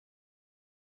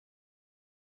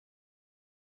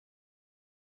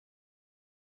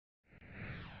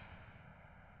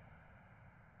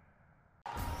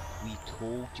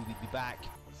told you we'd be back.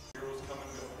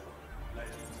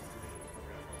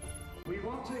 We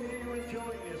want to hear you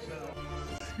enjoying yourself.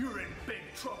 You're in big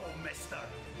trouble, mister.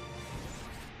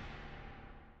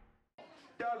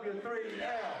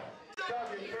 W3L.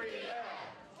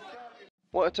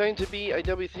 What a time to be a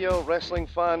W3L wrestling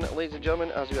fan, ladies and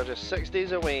gentlemen, as we are just 6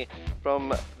 days away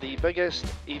from the biggest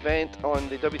event on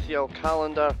the W3L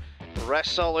calendar,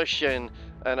 Wrestlution,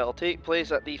 and it'll take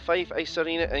place at the Fife Ice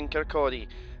Arena in Kirkcaldy.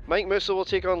 Mike Musso will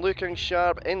take on Luke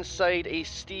Sharp inside a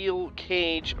steel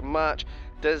cage match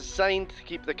designed to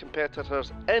keep the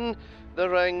competitors in the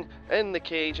ring, in the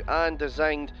cage, and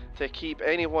designed to keep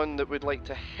anyone that would like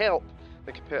to help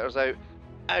the competitors out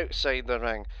outside the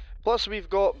ring. Plus we've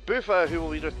got Buffa, who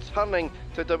will be returning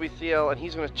to W3L, and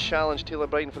he's going to challenge Taylor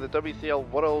Bryan for the W3L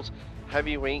World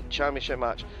Heavyweight Championship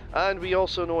match. And we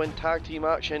also know in tag team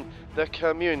action, the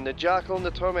Commune, the Jackal and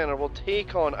the Tormentor will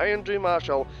take on Iron Drew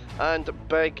Marshall and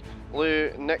Big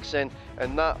Lou Nixon,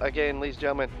 and that again, ladies and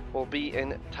gentlemen, will be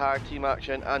in tag team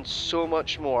action and so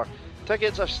much more.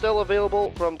 Tickets are still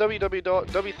available from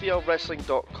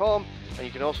www.w3lwrestling.com, and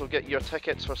you can also get your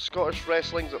tickets for Scottish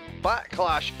Wrestling's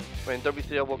Backlash when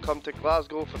W3L will come to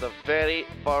Glasgow for the very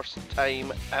first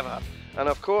time ever. And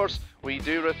of course, we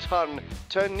do return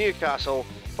to Newcastle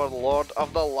for the Lord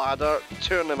of the Ladder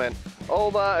tournament.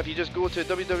 All that if you just go to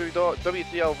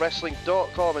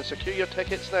www.w3lwrestling.com and secure your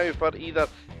tickets now for either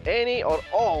any or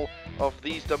all of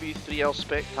these W3L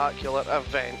spectacular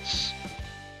events.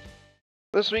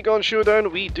 This week on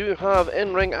Showdown, we do have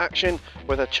in-ring action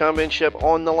with a championship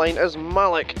on the line as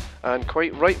Malik, and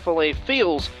quite rightfully,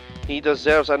 feels he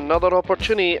deserves another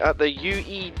opportunity at the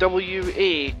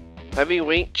UEWA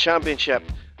Heavyweight Championship.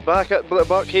 Back at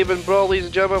Buckhaven Brawl, ladies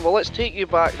and gentlemen, well, let's take you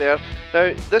back there.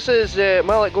 Now, this is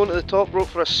Malik going to the top rope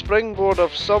for a springboard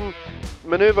of some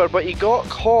manoeuvre, but he got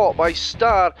caught by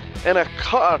Star in a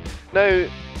cutter. Now,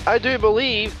 I do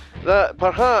believe that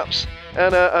perhaps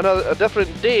in a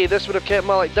different day this would have kept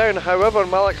Malik down. However,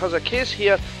 Malik has a case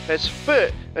here. His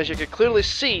foot, as you could clearly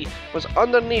see, was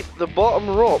underneath the bottom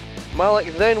rope.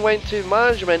 Malik then went to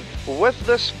management with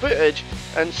this footage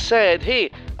and said, hey,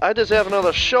 I deserve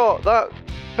another shot. That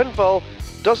pinfall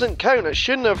doesn't count. It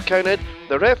shouldn't have counted.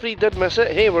 The referee did miss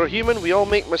it. Hey, we're human, we all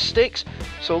make mistakes.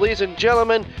 So ladies and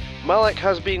gentlemen, Malik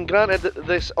has been granted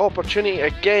this opportunity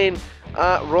again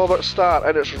at Robert Starr,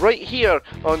 and it's right here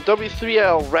on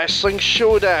W3L Wrestling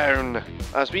Showdown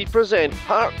as we present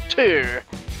Part 2,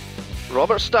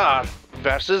 Robert Starr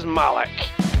versus Malik.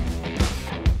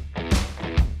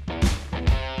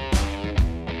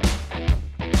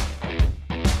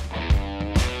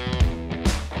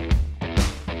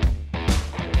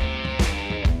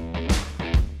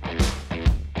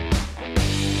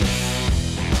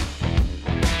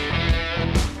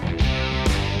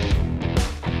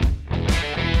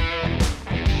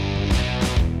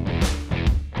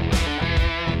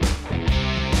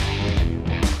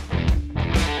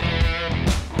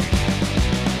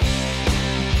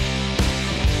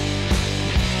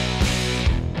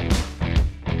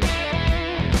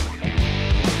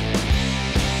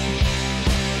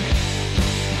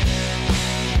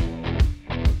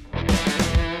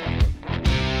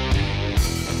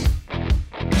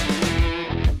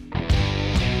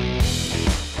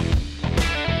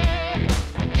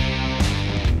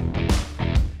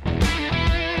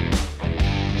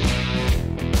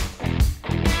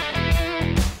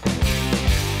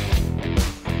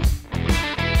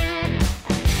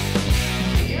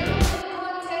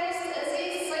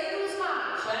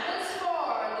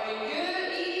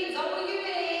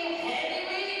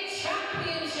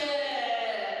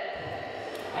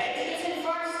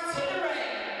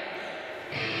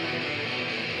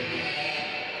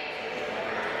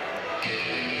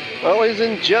 Well, ladies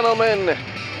and gentlemen,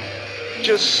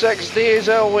 just 6 days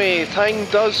away. Time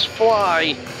does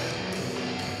fly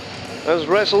as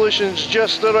Wrestlution's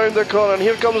just around the corner, and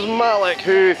here comes Malik,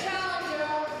 who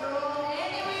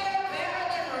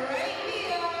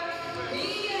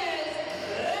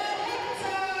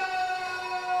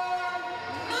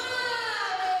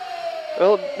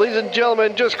well, ladies and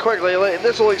gentlemen, just quickly,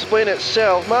 this will explain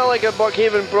itself. Malik at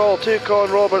Buckhaven Brawl took on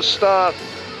Robert Starr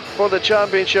for the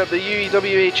championship, the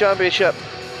UEWA championship,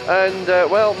 and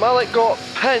well, Malik got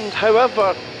pinned.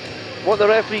 However, what the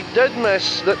referee did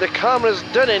miss, that the cameras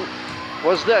didn't,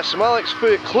 was this: Malik's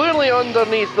foot clearly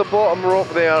underneath the bottom rope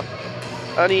there,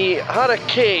 and he had a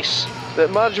case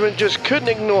that management just couldn't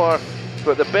ignore.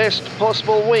 But the best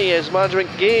possible way is management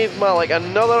gave Malik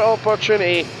another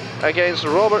opportunity against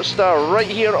Robert Starr right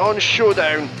here on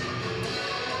Showdown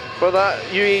for that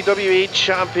UEWA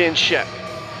championship.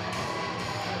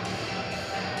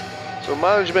 So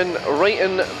management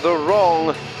righting the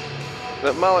wrong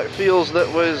that Malik feels that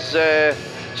was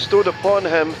stowed upon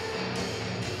him.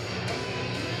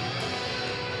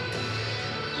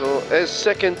 So his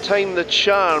second time the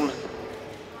charm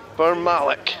for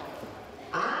Malik.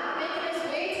 And making his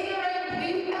way to the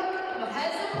ring, we welcome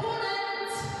his opponent.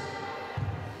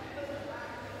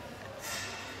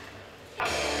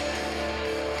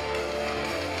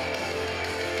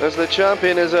 As the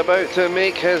champion is about to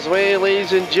make his way,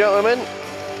 ladies and gentlemen.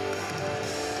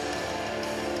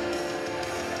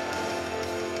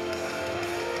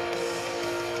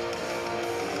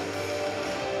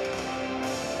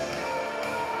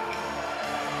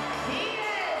 He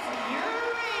is your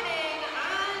reigning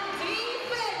and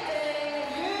defending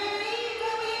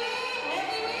UEWA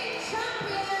Heavyweight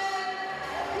Champion.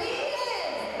 He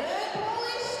is the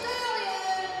Polish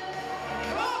Stallion,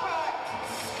 Robert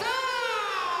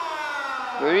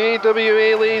Starr. The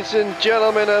UEWA, ladies and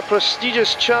gentlemen, a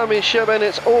prestigious championship in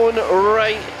its own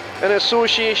right, in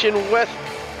association with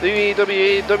the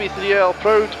UEWA, W3L,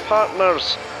 proud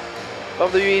partners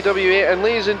of the UEWA. And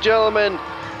ladies and gentlemen,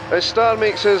 as Starr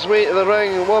makes his way to the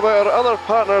ring, what about our other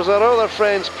partners, our other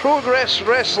friends? Progress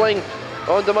Wrestling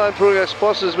On Demand. Progress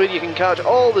Plus is where you can catch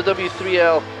all the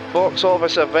W3L box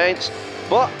office events,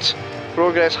 but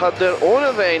Progress had their own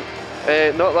event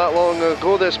not that long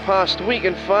ago, this past week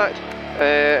in fact.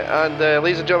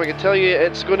 Ladies and gentlemen, I can tell you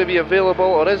it's going to be available,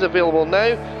 or is available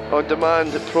now, on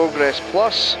demand Progress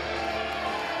Plus.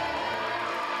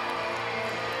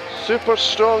 Super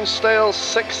Strong Style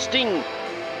 16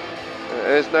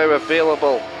 is now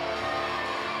available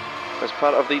as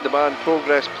part of the Demand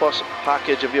Progress Plus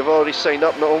package. If you've already signed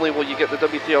up, not only will you get the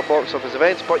W3L box office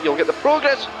events, but you'll get the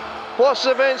Progress Plus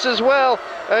events as well.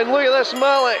 And look at this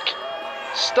Malik,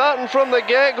 starting from the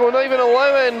get-go, not even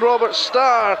allowing Robert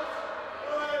Starr.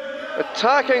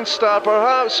 Attacking Starr.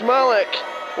 Perhaps Malik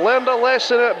learned a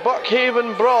lesson at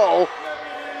Buckhaven Brawl,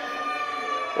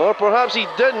 or perhaps he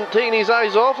didn't, taking his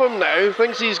eyes off him now,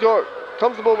 thinks he's got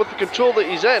comfortable with the control that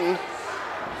he's in.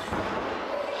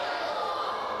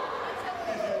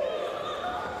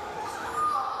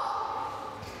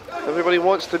 Everybody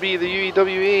wants to be the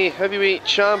UEWA Heavyweight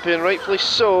Champion, rightfully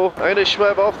so. Irish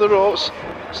whip off the ropes.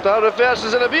 Starr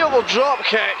reverses in a beautiful drop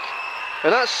kick,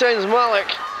 and that sends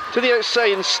Malik to the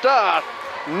outside, and Starr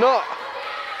not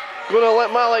going to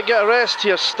let Malik get a rest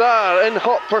here. Starr in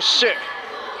hot pursuit.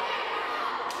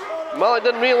 Malik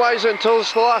didn't realise it until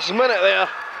the last minute there.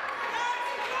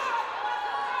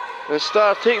 And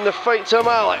Starr taking the fight to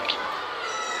Malik.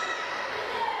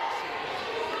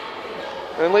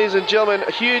 And ladies and gentlemen,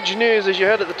 huge news as you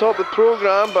head at the top of the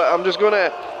programme, but I'm just going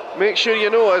to make sure you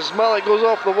know as Malik goes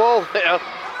off the wall there.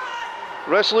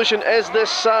 Wrestlution is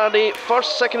this Saturday.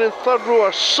 First, second and third row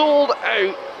are sold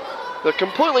out. They're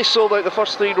completely sold out, the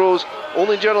first 3 rows.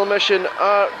 Only general admission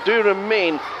do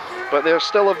remain, but they're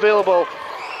still available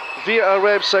via our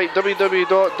website,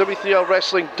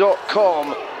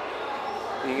 www.w3lwrestling.com.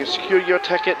 You can secure your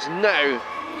tickets now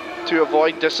to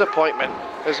avoid disappointment,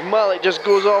 as Malik just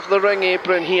goes off the ring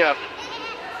apron here.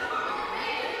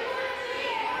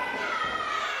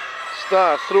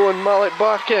 Starr throwing Malik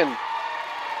back in.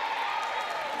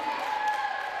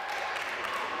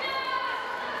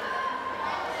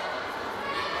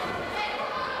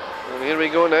 And here we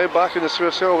go now, back in the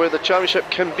circle where the championship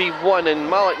can be won, and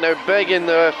Malik now begging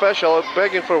the official,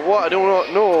 begging for what, I do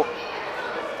not know.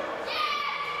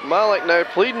 Malik now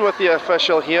pleading with the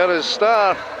official here as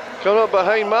Starr coming up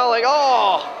behind Malik.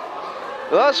 Oh!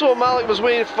 That's what Malik was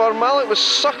waiting for. Malik was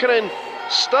suckering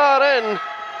Starr in.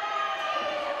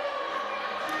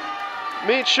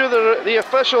 Made sure that the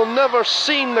official never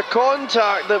seen the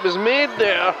contact that was made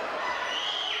there.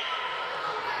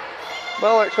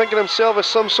 Malik thinking himself as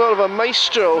some sort of a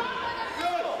maestro.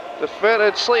 The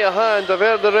fetid sleight of hand, I've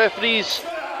heard the referee's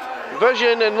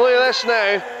vision, and look at this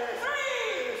now.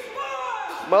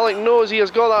 Malik knows he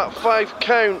has got that 5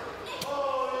 count.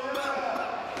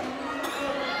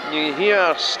 You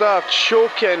hear Starr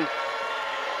choking.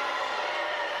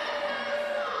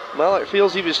 Malik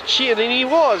feels he was cheated, and he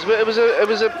was, but it was an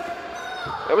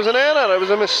error, it was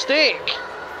a mistake,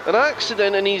 an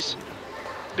accident, and he's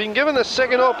been given the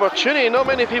second opportunity. Not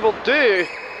many people do.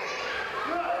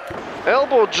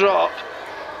 Elbow drop.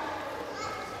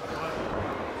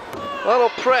 That'll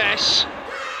press.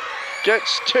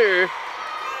 Gets 2.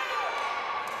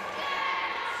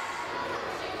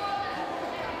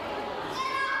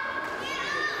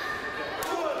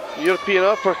 European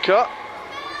uppercut.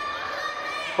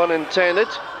 Pun intended.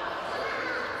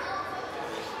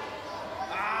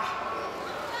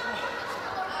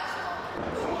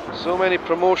 So many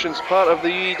promotions part of the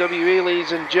UEWA,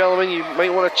 ladies and gentlemen. You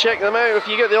might want to check them out if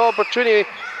you get the opportunity.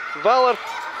 Valor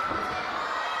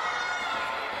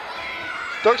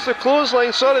ducks the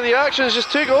clothesline. Sorry, the actions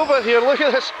just took over here. Look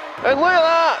at this. And look at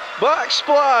that.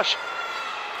 Backsplash.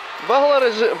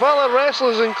 Valor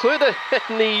wrestlers included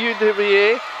in the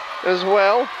UEWA as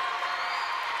well.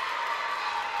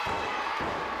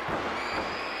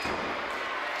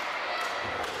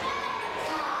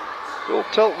 Full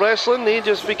Tilt Wrestling, they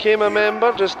just became a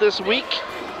member just this week.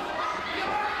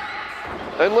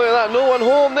 And look at that, no one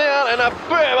home there, and a boot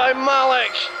by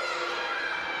Malik.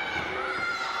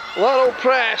 Lateral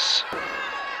press.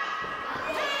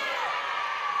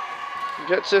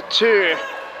 Gets a 2.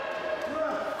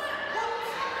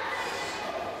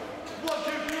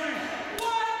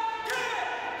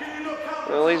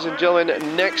 Well, ladies and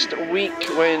gentlemen, next week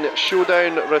when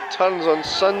Showdown returns on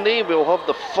Sunday, we'll have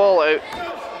the fallout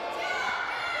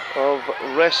of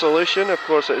Wrestlution. Of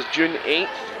course, it is June 8th,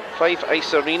 Fife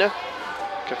Ice Arena,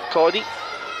 Kirkcaldy.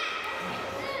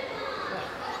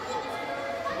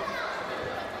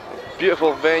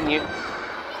 Beautiful venue. Of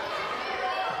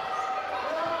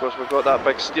course, we've got that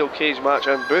big steel cage match,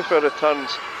 and Boofer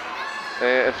returns.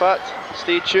 In fact,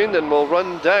 stay tuned and we'll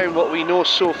run down what we know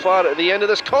so far at the end of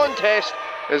this contest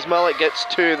as Malik gets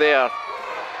 2 there.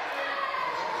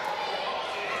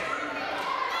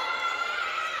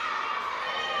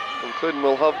 Including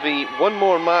we'll have the one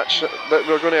more match that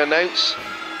we're going to announce.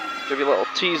 Give you a little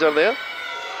teaser there.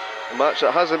 A match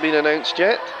that hasn't been announced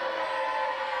yet.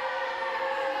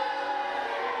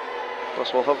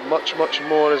 Plus we'll have much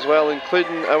more as well,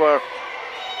 including our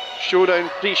Showdown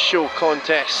pre-show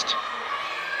contest.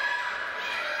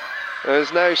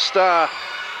 As now Star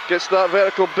gets that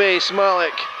vertical base.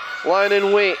 Malik lying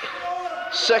in wait.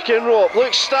 Second rope.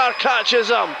 Look, Star catches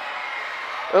him.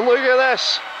 And look at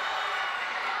this.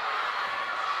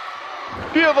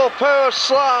 Beautiful power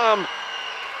slam.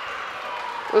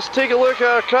 Let's take a look at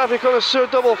our Crafty Connoisseur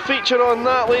double feature on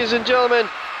that, ladies and gentlemen.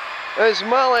 As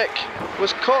Malik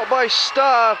was caught by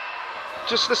Star.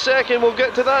 Just a second, we'll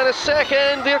get to that in a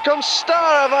second. Here comes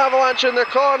Star of Avalanche in the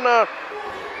corner.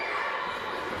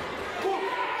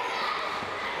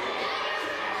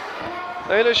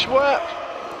 Irish whip.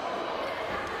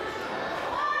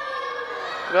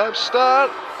 Grabs Star.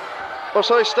 Oh,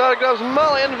 sorry, Star grabs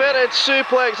Malik, inverted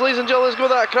suplex. Ladies and gentlemen, let's go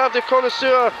that Crafty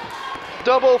Connoisseur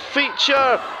double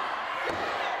feature.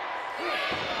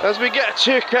 As we get a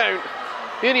 2 count.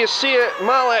 Here you see it,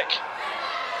 Malik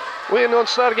waiting on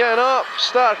Star getting up.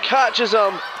 Star catches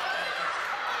him.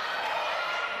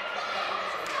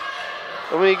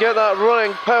 And we get that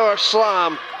running power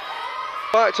slam.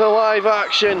 Back to live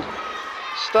action.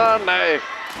 Star now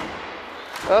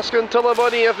asking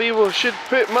Tullibuddy if he should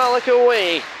put Malik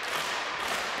away.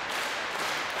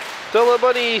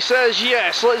 Tullibuddy says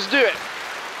yes, let's do it.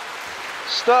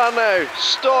 Star now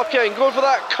stalking, going for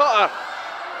that cutter.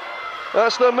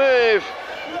 That's the move.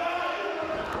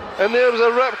 And there was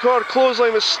a ripcord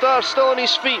clothesline with Star still on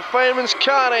his feet. Fireman's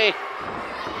carry.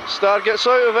 Star gets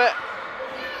out of it.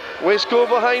 Waistcoat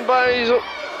behind by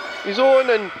his own,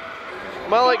 and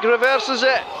Malik reverses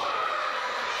it.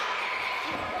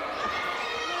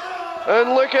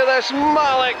 And look at this,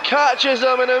 Malik catches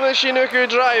him in a Michinoku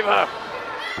driver.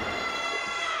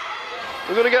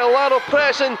 We're going to get a lateral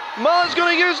press, and Malik's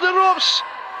going to use the ropes,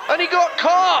 and he got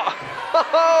caught.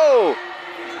 Oh!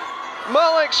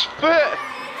 Malik's foot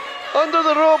under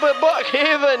the rope at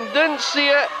Buckhaven, didn't see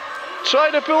it,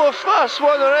 tried to pull a fast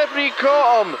one, the referee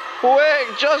caught him.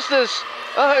 Poetic justice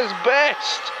at his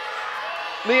best.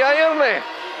 The irony.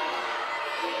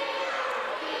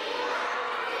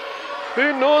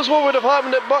 Who knows what would have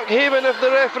happened at Buckhaven if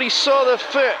the referee saw the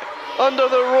foot under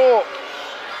the rope.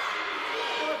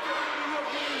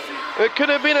 It could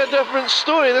have been a different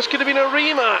story. This could have been a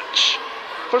rematch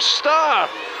for Star,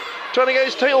 trying to get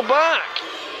his title back.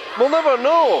 We'll never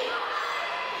know.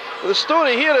 The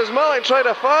story here is Malik tried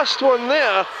a fast one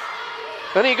there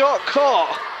and he got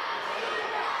caught.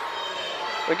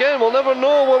 Again, we'll never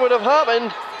know what would have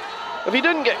happened if he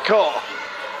didn't get caught.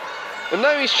 And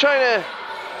now he's trying to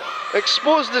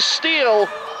expose the steel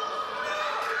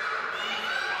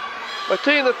by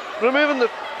removing the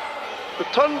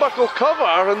turnbuckle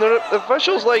cover, and the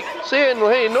officials like saying,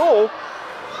 hey, no.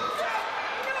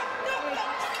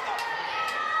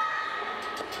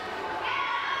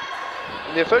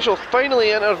 And the official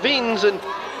finally intervenes, and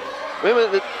wait a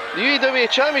minute, the UEWA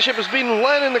Championship has been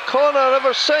lying in the corner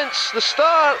ever since the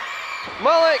start.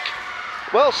 Malik,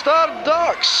 well, Star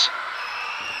ducks.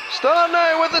 Star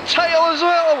now with the title as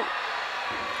well.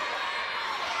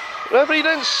 Referee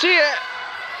didn't see it,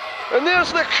 and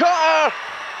there's the cutter.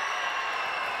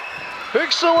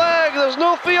 Hooks the leg, there's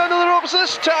no fee under the ropes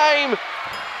this time.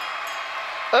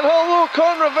 And although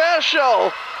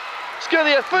controversial, let's get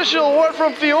the official word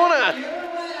from Fiona.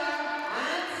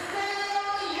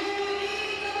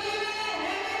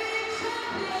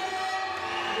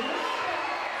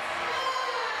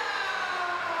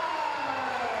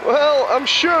 Well, I'm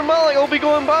sure Malik will be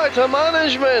going back to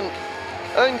management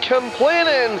and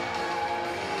complaining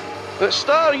that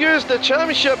Star used the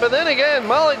championship, but then again,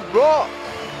 Malik brought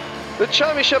the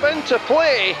championship into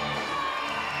play.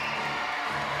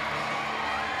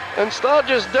 And Star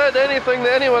just did anything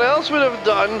that anyone else would have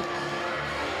done.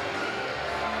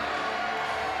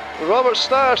 Robert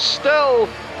Starr still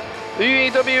the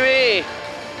UEWA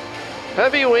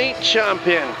Heavyweight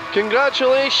Champion.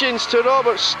 Congratulations to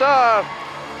Robert Starr.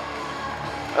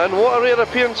 And what a rare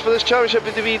appearance for this championship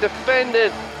to be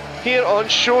defended here on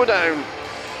Showdown.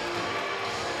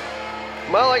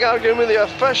 Malik arguing with the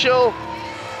official.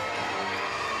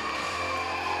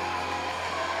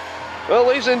 Well,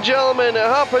 ladies and gentlemen, it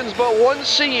happens but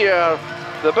once a year.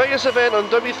 The biggest event on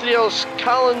W3L's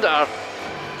calendar,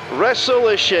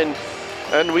 Wrestlution.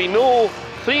 And we know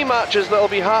 3 matches that will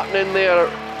be happening there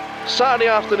Saturday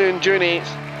afternoon, June 8th.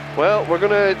 Well, we're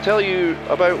going to tell you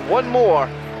about one more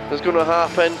that's going to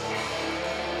happen.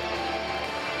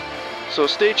 So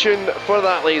stay tuned for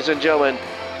that, ladies and gentlemen.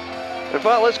 In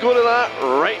fact, let's go to that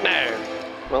right now.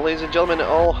 Well, ladies and gentlemen, it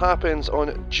all happens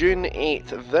on June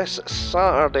 8th, this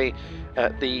Saturday,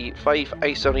 at the Fife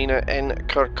Ice Arena in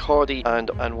Kirkcaldy.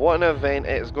 And what an event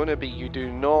it is going to be. You do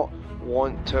not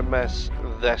want to miss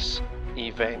this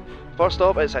event. First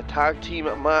up, it's a tag team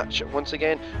match. Once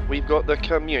again, we've got the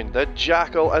Commune, the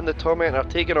Jackal and the Tormentor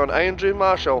taking on Andrew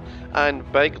Marshall and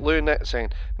Big Lou Nixon.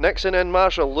 Nixon and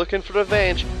Marshall looking for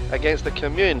revenge against the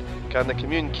Commune. Can the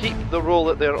Commune keep the role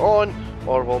that they're on,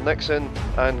 or will Nixon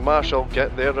and Marshall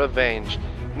get their revenge?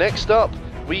 Next up,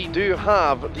 we do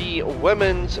have the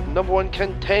women's #1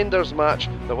 contenders match.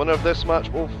 The winner of this match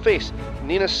will face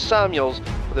Nina Samuels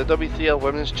for the W3L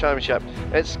Women's Championship.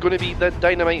 It's going to be the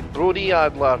Dynamite Brody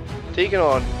Adler taking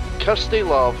on Kirsty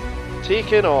Love,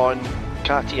 taking on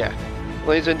Katia.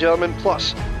 Ladies and gentlemen,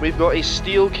 plus we've got a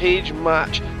steel cage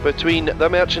match between the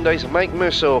Merchandise Mike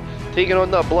Musso taking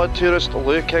on the Blood Tourist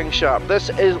Lou King Sharp. This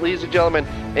is, ladies and gentlemen,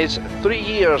 is 3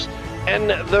 years in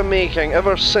the making,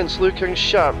 ever since Lou King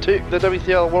Sharp took the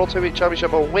W3L World Heavyweight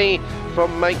Championship away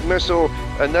from Mike Musso,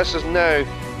 and this has now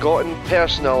gotten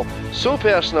personal. So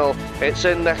personal, it's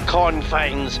in the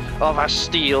confines of a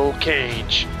steel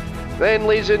cage. Then,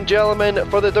 ladies and gentlemen,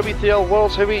 for the W3L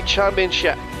World Heavyweight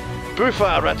Championship,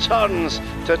 Buffa returns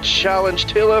to challenge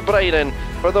Taylor Bryden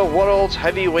for the World's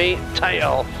Heavyweight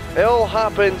title. It all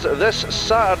happens this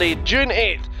Saturday, June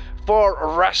 8th, for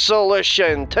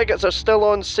Wrestlution. Tickets are still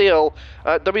on sale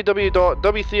at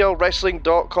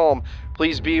www.w3lwrestling.com.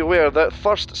 Please be aware that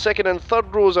first, second and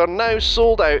third rows are now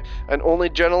sold out and only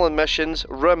general admissions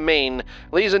remain.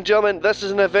 Ladies and gentlemen, this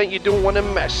is an event you don't want to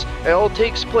miss. It all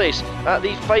takes place at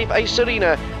the Fife Ice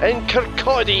Arena in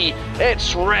Kirkcaldy.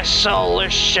 It's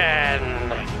Wrestlution.